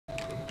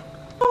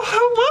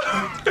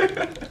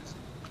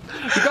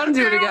You gotta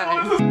do it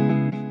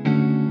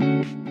again.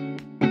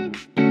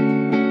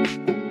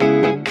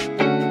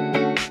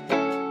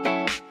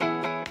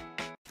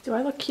 Do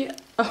I look cute?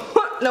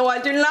 Oh, no,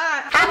 I do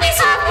not. Happy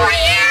sophomore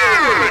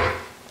year!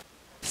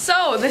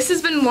 So this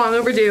has been long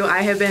overdue.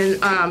 I have been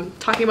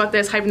talking about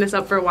this, hyping this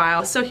up for a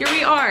while. So here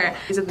we are.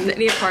 These are the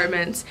Nittany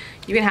apartments.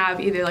 You can have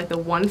either like the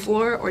 1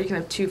 floor or you can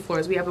have 2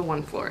 floors. We have a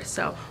 1 floor.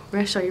 So we're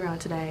gonna show you around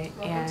today.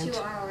 Welcome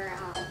to our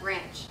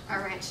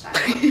ranch style.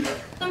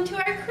 Welcome to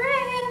our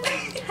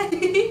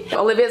crib.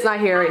 Olivia's not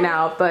here right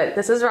now, but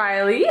this is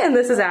Riley and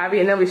this is Abby,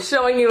 and they'll be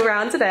showing you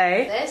around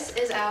today. This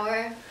is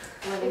our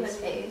living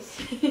space.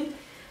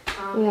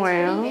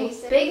 Wow.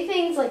 Big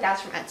things like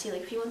that's from Etsy.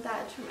 Like if you want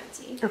that, it's from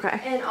Etsy. Okay.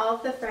 And all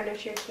of the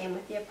furniture came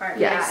with the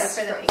apartment. Yes.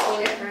 For the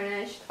fully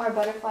furnished. Our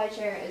butterfly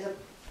chair is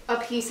a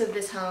piece of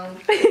this home,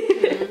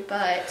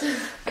 but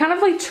kind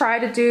of like try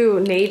to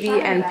do navy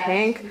and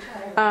pink.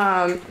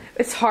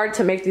 It's hard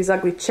to make these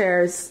ugly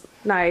chairs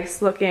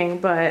nice looking,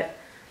 but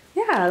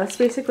yeah, that's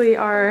basically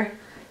our.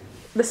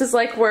 This is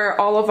like where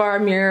all of our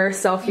mirror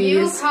selfies.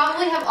 You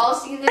probably have all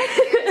seen this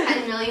here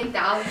 10 million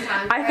thousand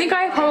times. I think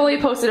I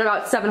probably posted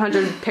about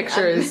 700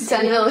 pictures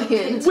 10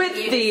 million with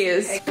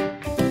these.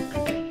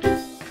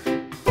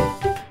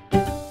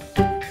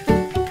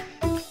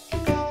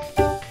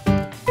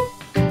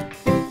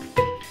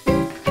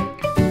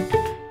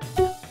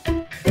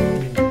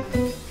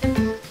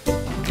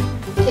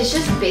 It's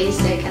just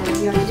basic, and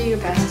you have to do your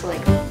best to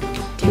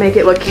like Make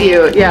it look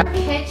cute, yeah.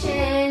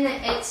 Kitchen,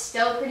 it's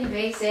still pretty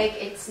basic.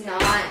 It's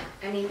not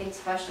anything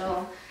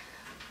special.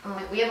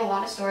 We have a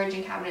lot of storage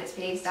and cabinet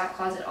space. That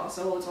closet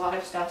also holds a lot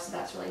of stuff, so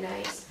that's really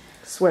nice.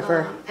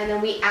 Swiffer. And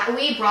then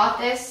we brought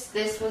this.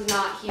 This was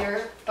not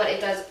here, but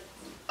it does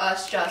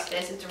us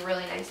justice. It's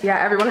really nice. Yeah,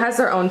 everyone has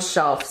their own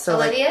shelf. So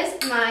Olivia's,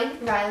 mine,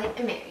 Riley,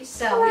 and Mary's.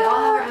 So we all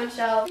have our own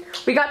shelf.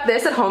 we got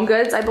this at Home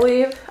Goods, I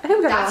believe. I think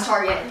we got That's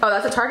Target. Oh,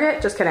 that's a Target?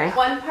 Just kidding.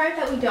 One part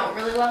that we don't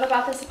really love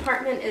about this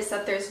apartment is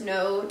that there's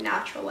no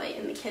natural light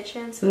in the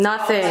kitchen. So it's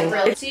Nothing. all, like,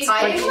 really It's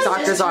like usually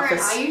doctor's just turn-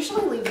 office. I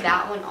usually leave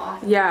that one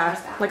off. Yeah,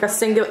 Just that like a one.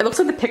 singular. It looks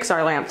like the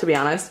Pixar lamp, to be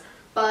honest.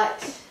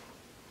 But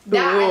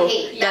that Ooh. I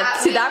hate. Yeah,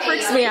 see, we that hate,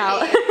 freaks we me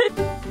out.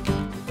 hate.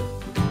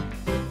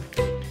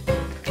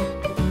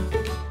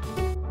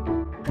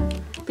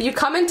 But you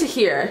come into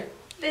here.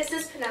 This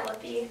is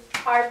Penelope,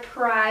 our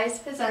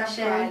prized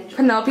possession.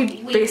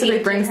 Penelope We basically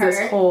painted brings her.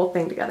 this whole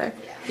thing together.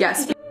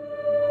 Yes.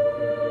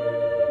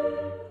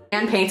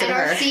 And painted And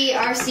her.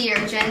 our sea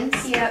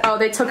urchins. Yep. Oh,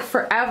 they took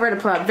forever to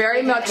put up.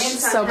 Very much And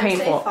so sometimes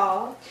they painful.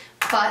 fall.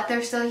 But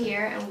they're still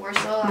here and we're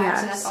still alive,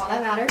 Yes. so that's all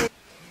that matters.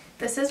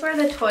 This is where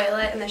the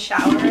toilet and the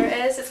shower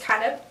is. It's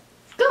kind of,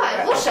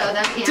 Good, we'll show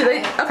them. Yeah. Do they?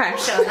 Okay. We'll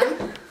show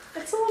them.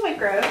 it's a little bit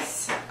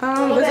gross. There's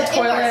bit. a It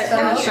toilet works,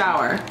 and a though.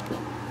 shower.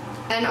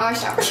 And our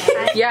shower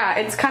head. Yeah,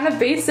 it's kind of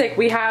basic.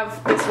 We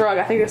have this rug.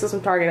 I think this is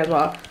from Target as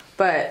well.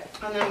 But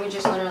And then we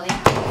just literally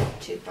have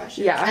toothbrushes.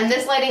 Yeah. And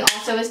this lighting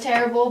also is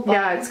terrible, but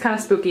yeah, it's kind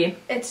of spooky.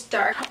 It's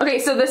dark. Okay,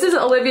 so this is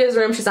Olivia's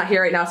room. She's not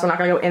here right now, so we're not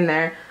gonna go in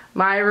there.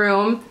 My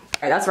room. All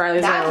right, that's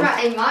Riley's that's room.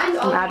 right. And mine's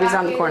all Abby's back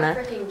on the here corner. in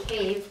the freaking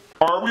cave.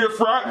 Are we a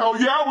frat? Hell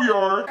yeah, we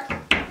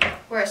are.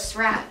 We're a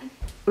strat.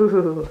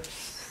 Ooh.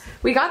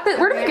 We got this.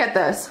 Where did we get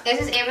this?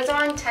 This is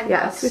Amazon, 10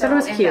 Yes, bucks. we thought it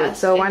was so cute,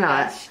 invest, so why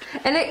not? invest.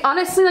 And it,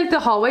 honestly, like the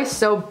hallway's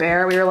so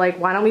bare, we were like,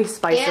 why don't we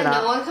spice it And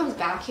up? no one comes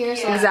back here,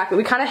 so Exactly.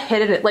 We kind of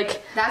hid it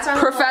like that's our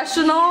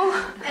professional,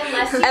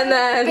 Unless you, and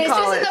then business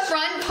college. in the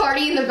front,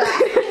 party in the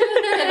back.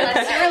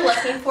 unless you were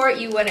looking for it,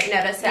 you wouldn't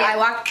notice it. Yeah. I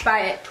walked by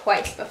it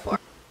twice before.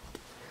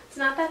 It's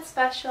not that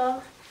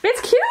special.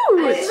 It's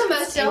cute. This is the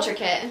most Still-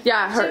 intricate.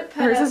 Yeah, Should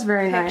put hers up is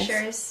very nice.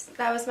 pictures.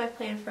 That was my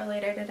plan for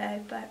later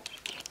today, but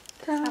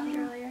this happened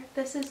earlier.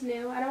 This is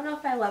new. I don't know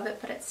if I love it,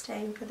 but it's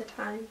staying for the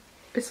time.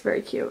 It's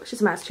very cute. She's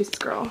a Massachusetts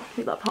girl.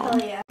 We love home. Oh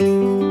yeah.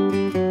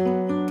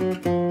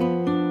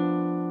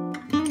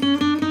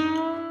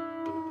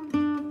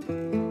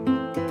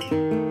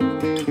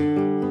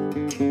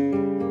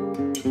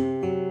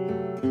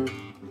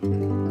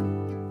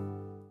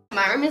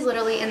 My room is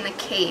literally in the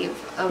cave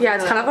of Yeah,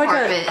 it's the kind of like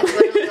apartment. a. It's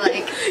literally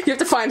like, You have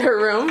to find her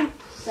room.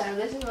 so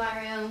this is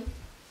my room.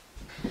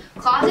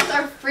 Closets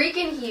are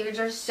freaking huge.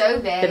 They're so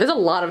big. Yeah, there's a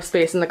lot of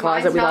space in the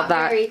closet. Mine's We not love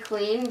that. very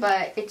clean,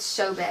 but it's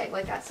so big.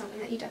 Like that's something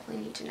that you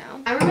definitely need to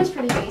know. My room is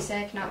pretty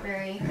basic, not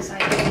very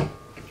exciting.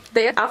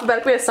 They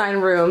alphabetically assign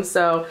rooms,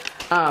 so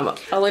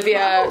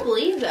Olivia I don't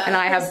believe that. and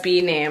I have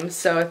B names,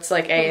 so it's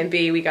like A and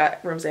B. We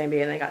got rooms A and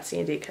B, and they got C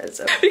and D because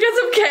of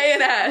K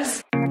and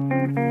S.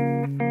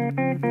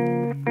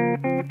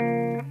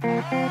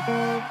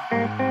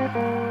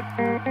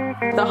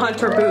 The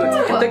hunter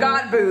boots, the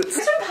god boots.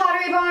 This is from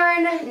Pottery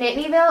Barn.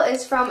 Nittanyville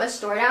is from a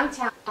store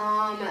downtown.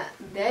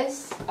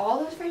 All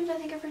those frames I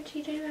think are for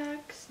TJ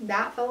Maxx.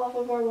 That fell off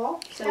of our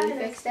wall, so we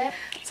fixed it.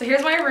 So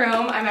here's my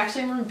room. I'm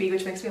actually in room B,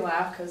 which makes me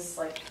laugh because,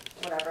 like,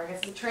 whatever. I guess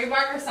it's a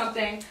trademark or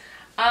something.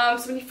 So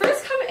when you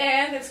first come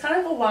in, there's kind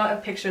of a lot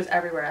of pictures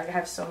everywhere. Like, I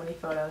have so many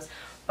photos.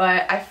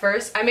 But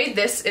I made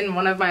this in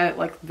one of my,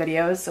 like,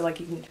 videos, so, like,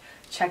 you can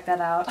check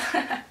that out.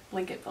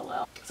 Link it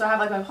below. So I have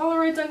like my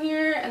Polaroids on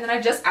here, and then I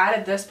just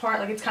added this part.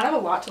 Like it's kind of a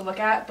lot to look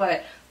at,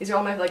 but these are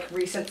all my like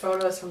recent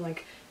photos from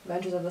like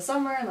Adventures of the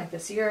Summer and like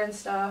this year and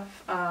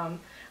stuff.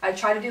 I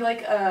try to do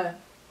like a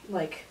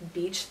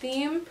beach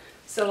theme.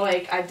 So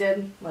like I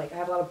did like I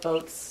have a lot of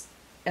boats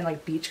and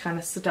like beach kind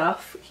of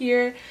stuff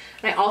here.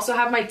 And I also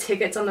have my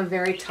tickets on the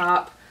very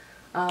top.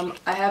 I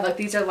have like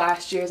these are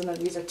last year's, and then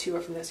these are 2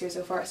 are from this year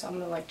so far, so I'm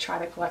gonna like try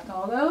to collect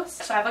all those.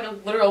 So I have like a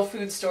literal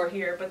food store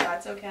here, but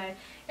that's okay.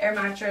 Air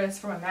mattress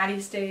for when Maddie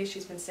stays.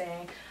 She's been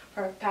staying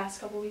for the past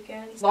couple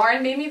weekends.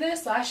 Lauren made me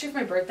this last year for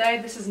my birthday.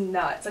 This is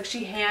nuts. Like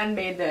she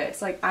handmade this.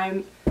 Like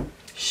I'm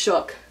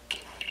shook.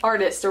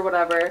 Artist or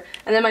whatever.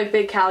 And then my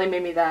big Callie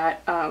made me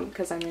that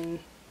because I mean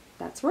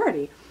that's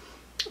rarity.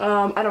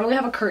 I don't really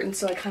have a curtain,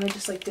 so I kind of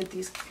just like did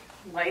these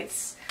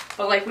lights.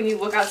 But like when you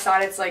look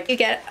outside, it's like you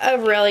get a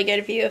really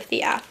good view of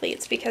the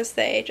athletes because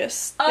they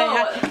just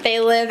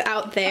they live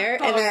out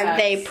there and then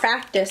they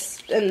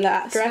practice in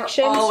that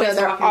direction, so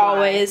they're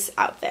always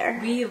out there.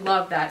 We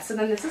love that. So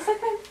then this is like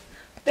my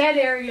bed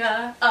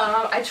area.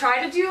 I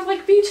try to do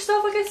like beach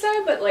stuff, like I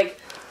said, but like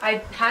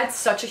I had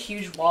such a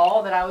huge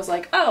wall that I was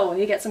like, oh, I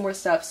need to get some more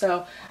stuff.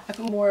 So I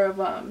put more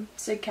of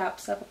Sig Cap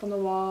stuff up on the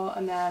wall,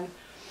 and then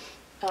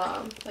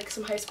like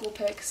some high school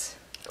pics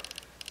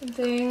and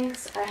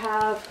things. I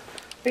have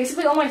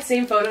basically all my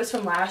same photos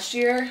from last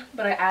year,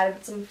 but I added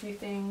a few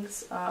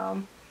things.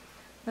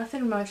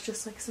 Nothing much,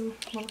 just like some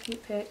little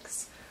cute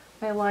pics.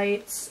 My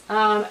lights.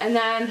 And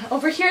then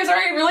over here is where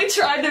I really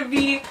tried to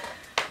be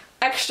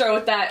extra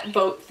with that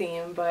boat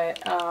theme, but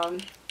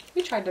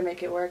we tried to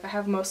make it work. I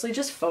have mostly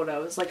just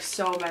photos, like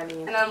so many.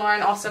 And then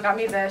Lauren also got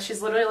me this.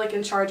 She's literally like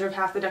in charge of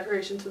half the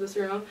decorations for this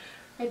room.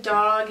 My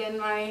dog and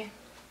my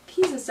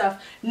keys and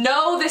stuff.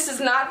 No, this is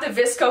not the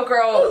Visco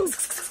Girl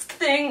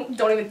thing.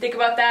 Don't even think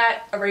about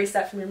that. Erase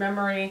that from your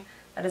memory.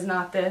 That is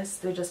not this.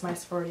 They're just my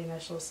sorority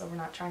initials, so we're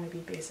not trying to be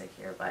basic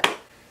here, but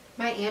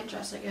My aunt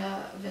dressed like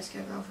a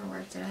Visco girl for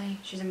work today.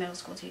 She's a middle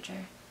school teacher.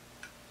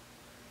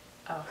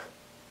 oh.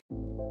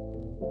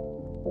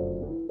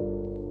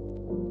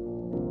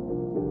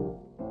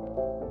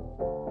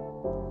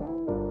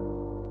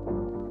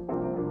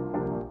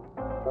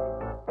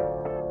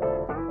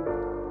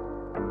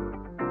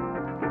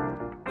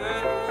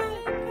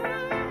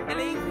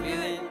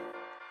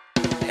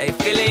 Hey,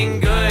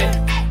 feeling good,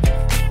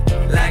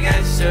 like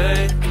I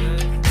should.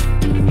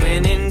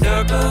 When in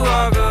dark, I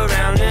walk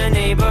around the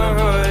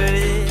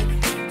neighborhood.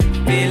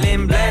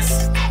 Feeling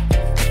blessed,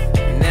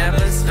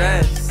 never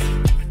stressed.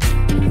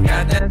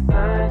 Got that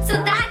sun. So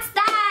that's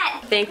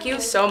that! Thank you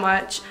so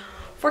much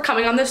for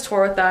coming on this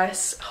tour with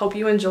us. Hope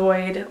you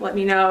enjoyed. Let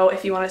me know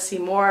if you want to see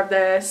more of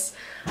this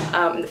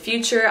in the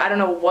future. I don't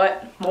know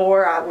what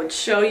more I would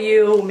show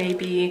you.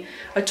 Maybe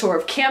a tour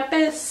of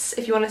campus.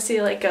 If you want to see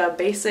like a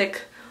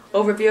basic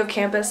overview of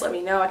campus, let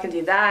me know. I can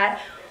do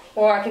that.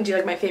 Or I can do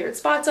like my favorite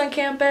spots on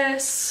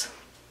campus.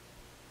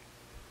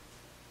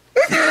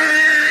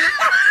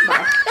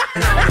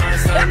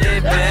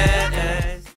 Bye.